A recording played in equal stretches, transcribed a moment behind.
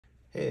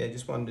Hey, I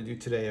just wanted to do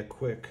today a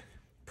quick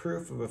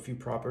proof of a few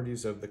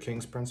properties of the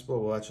King's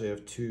principle. We'll actually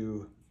have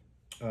two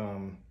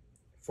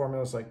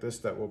formulas like this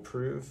that will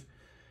prove.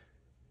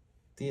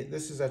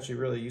 This is actually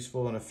really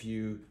useful in a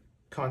few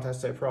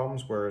contest type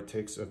problems where it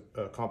takes a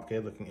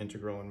complicated looking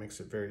integral and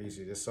makes it very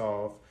easy to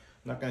solve.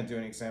 I'm not going to do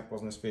any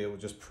examples in this video, we'll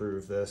just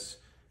prove this,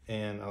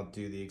 and I'll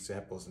do the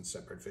examples in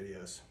separate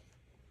videos.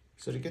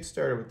 So to get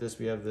started with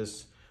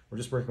this, we're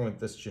just working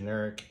with this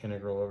generic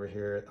integral over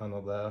here on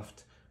the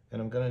left.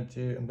 And I'm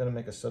gonna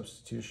make a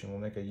substitution. We'll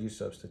make a u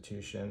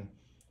substitution.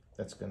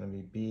 That's gonna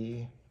be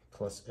b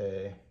plus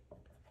a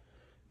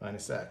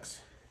minus x.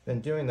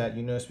 Then doing that,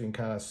 you notice we can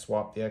kind of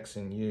swap the x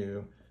and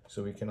u,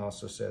 so we can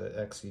also say that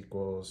x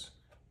equals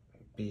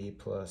b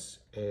plus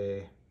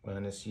a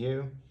minus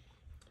u.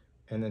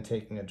 And then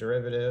taking a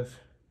derivative,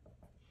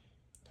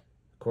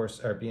 of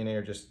course our b and a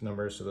are just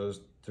numbers, so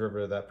those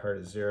derivative of that part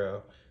is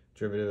 0.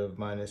 Derivative of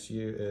minus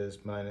u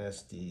is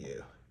minus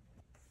du.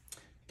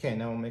 Okay,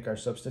 now we'll make our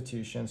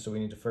substitution. So we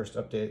need to first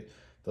update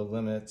the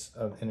limits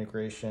of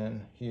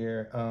integration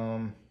here.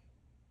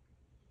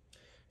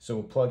 So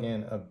we'll plug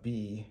in a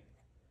b,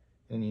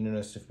 and you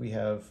notice if we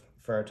have,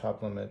 for our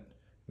top limit,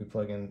 we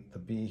plug in the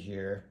b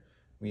here,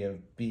 we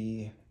have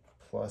b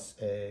plus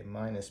a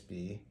minus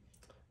b,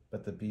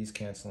 but the b's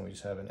cancel and we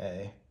just have an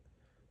a.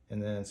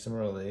 And then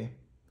similarly,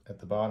 at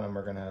the bottom,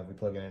 we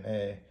plug in an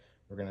a,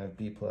 we're gonna have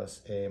b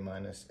plus a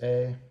minus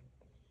a,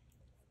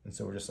 and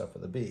so we're just left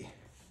with a b.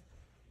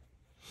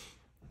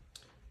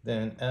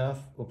 Then f,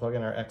 we'll plug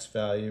in our x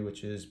value,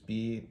 which is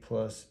b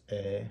plus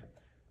a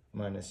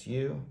minus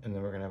u, and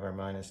then we're gonna have our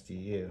minus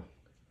du.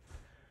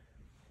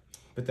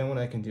 But then what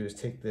I can do is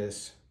take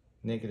this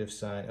negative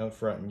sign out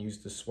front and use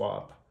to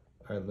swap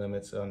our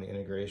limits on the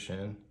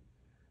integration.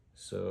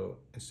 So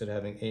instead of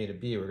having a to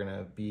b, we're gonna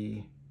have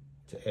b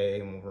to a,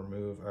 and we'll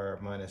remove our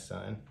minus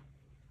sign.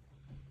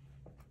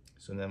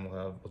 So then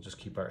we'll just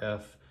keep our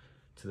f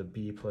to the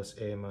b plus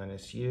a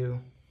minus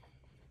u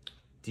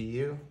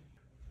du.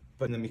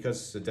 But then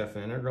because it's a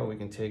definite integral, we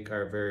can take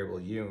our variable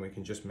u and we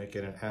can just make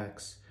it an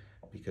x,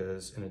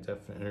 because in a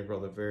definite integral,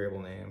 the variable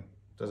name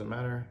doesn't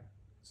matter.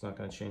 It's not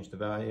going to change the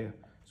value.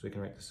 So we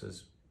can write this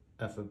as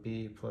f of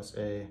b plus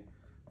a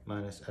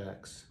minus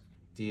x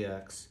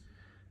dx,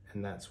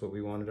 and that's what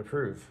we wanted to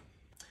prove.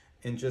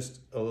 And just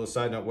a little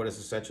side note, what does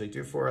this actually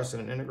do for us in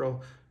an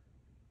integral?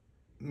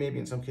 Maybe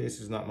in some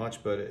cases not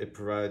much, but it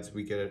provides,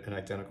 we get an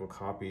identical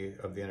copy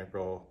of the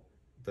integral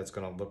that's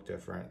going to look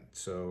different.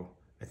 So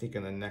I think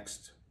in the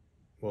next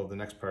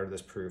part of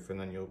this proof, and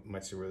then you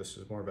might see where this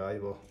is more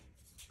valuable.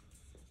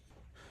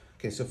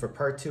 Okay, so for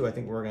part 2, I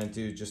think what we're going to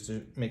do, just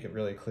to make it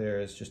really clear,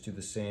 is just do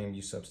the same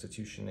u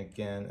substitution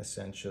again,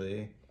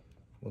 essentially.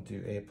 We'll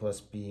do a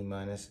plus b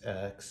minus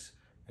x,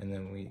 and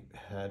then we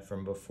had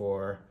from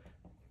before,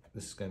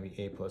 this is going to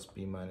be a plus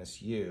b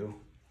minus u.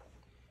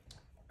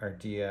 Our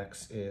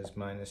dx is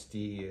minus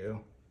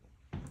du.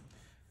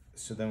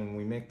 So then when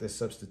we make this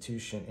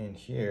substitution in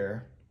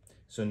here,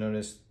 so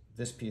notice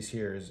this piece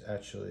here is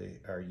actually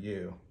our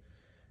u.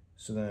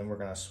 So then we're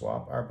going to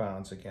swap our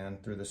bounds again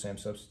through the same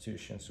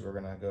substitution. So we're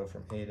going to go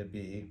from a to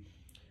b.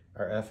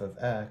 Our f of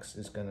x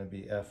is going to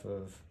be f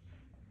of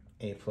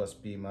a plus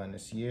b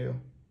minus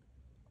u.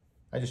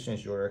 I just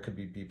changed the order. It could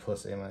be b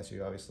plus a minus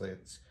u. Obviously,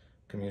 it's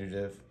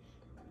commutative.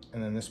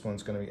 And then this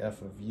one's going to be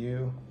f of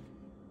u.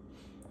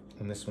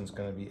 And this one's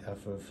going to be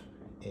f of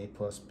a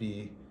plus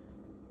b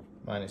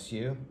minus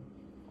u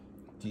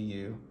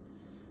du.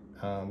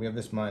 We have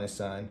this minus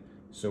sign,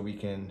 so we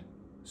can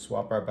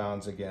swap our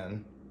bounds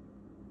again.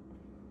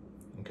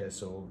 Okay,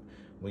 so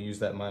we'll use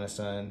that minus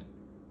sign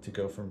to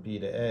go from b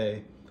to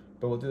a,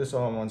 but we'll do this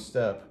all in one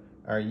step.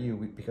 Our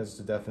u, because it's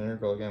a definite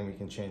integral, again, we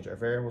can change our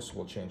variables, so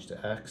we'll change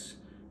to x,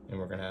 and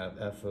we're going to have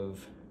f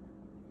of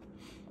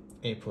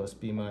a plus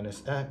b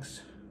minus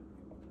x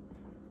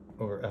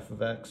over f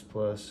of x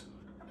plus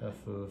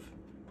f of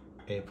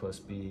a plus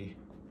b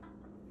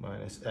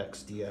minus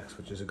x dx,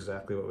 which is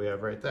exactly what we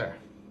have right there.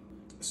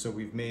 So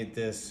we've made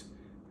this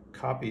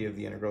copy of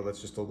the integral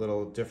that's just a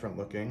little different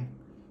looking,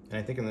 and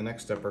I think in the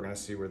next step we're going to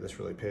see where this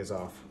really pays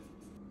off.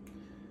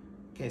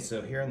 Okay,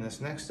 so here in this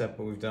next step,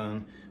 what we've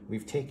done,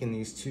 we've taken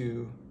these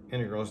two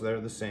integrals that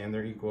are the same,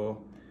 they're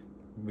equal,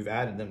 we've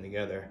added them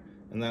together,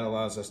 and that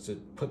allows us to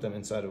put them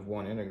inside of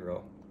one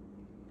integral.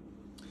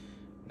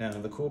 Now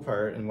the cool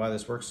part, and why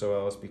this works so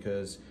well, is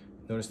because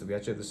notice that we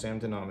actually have the same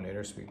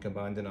denominator, so we can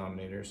combine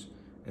denominators,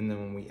 and then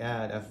when we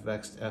add f of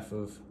x to f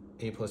of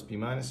a plus b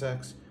minus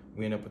x,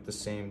 we end up with the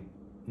same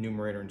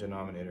numerator and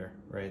denominator,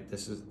 right?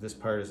 This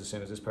part is the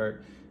same as this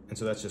part, and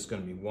so that's just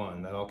going to be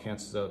 1. That all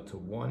cancels out to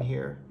 1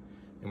 here,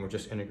 and we're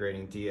just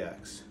integrating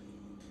dx.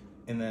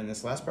 And then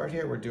this last part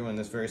here, we're doing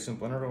this very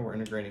simple integral. We're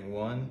integrating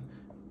 1.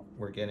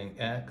 We're getting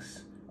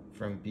x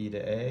from b to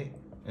a,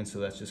 and so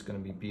that's just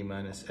going to be b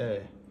minus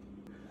a.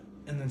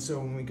 And then so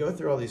when we go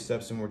through all these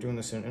steps and we're doing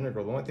this in an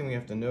integral, the only thing we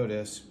have to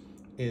notice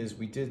is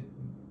we did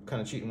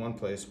kind of cheat in one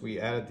place. We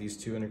added these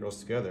two integrals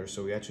together,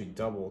 so we actually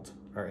doubled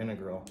our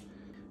integral.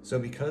 So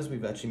because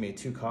we've actually made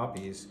two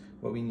copies,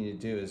 what we need to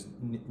do is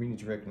we need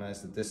to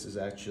recognize that this is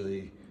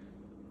actually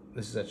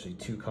this is actually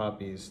 2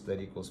 copies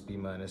that equals b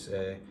minus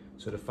a.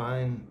 So to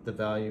find the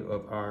value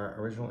of our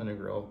original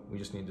integral, we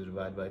just need to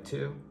divide by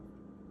 2.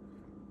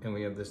 And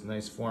we have this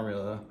nice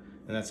formula,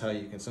 and that's how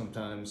you can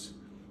sometimes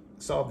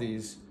solve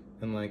these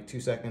in like 2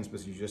 seconds,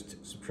 but you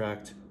just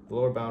subtract the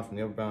lower bound from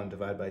the upper bound and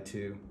divide by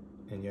 2,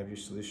 and you have your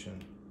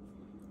solution.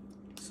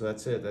 So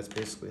that's it. That's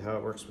basically how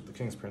it works with the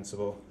King's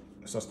principle.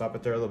 So I'll stop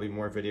it there. There'll be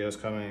more videos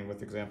coming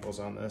with examples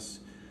on this.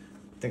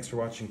 Thanks for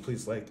watching.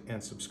 Please like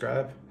and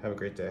subscribe. Have a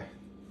great day.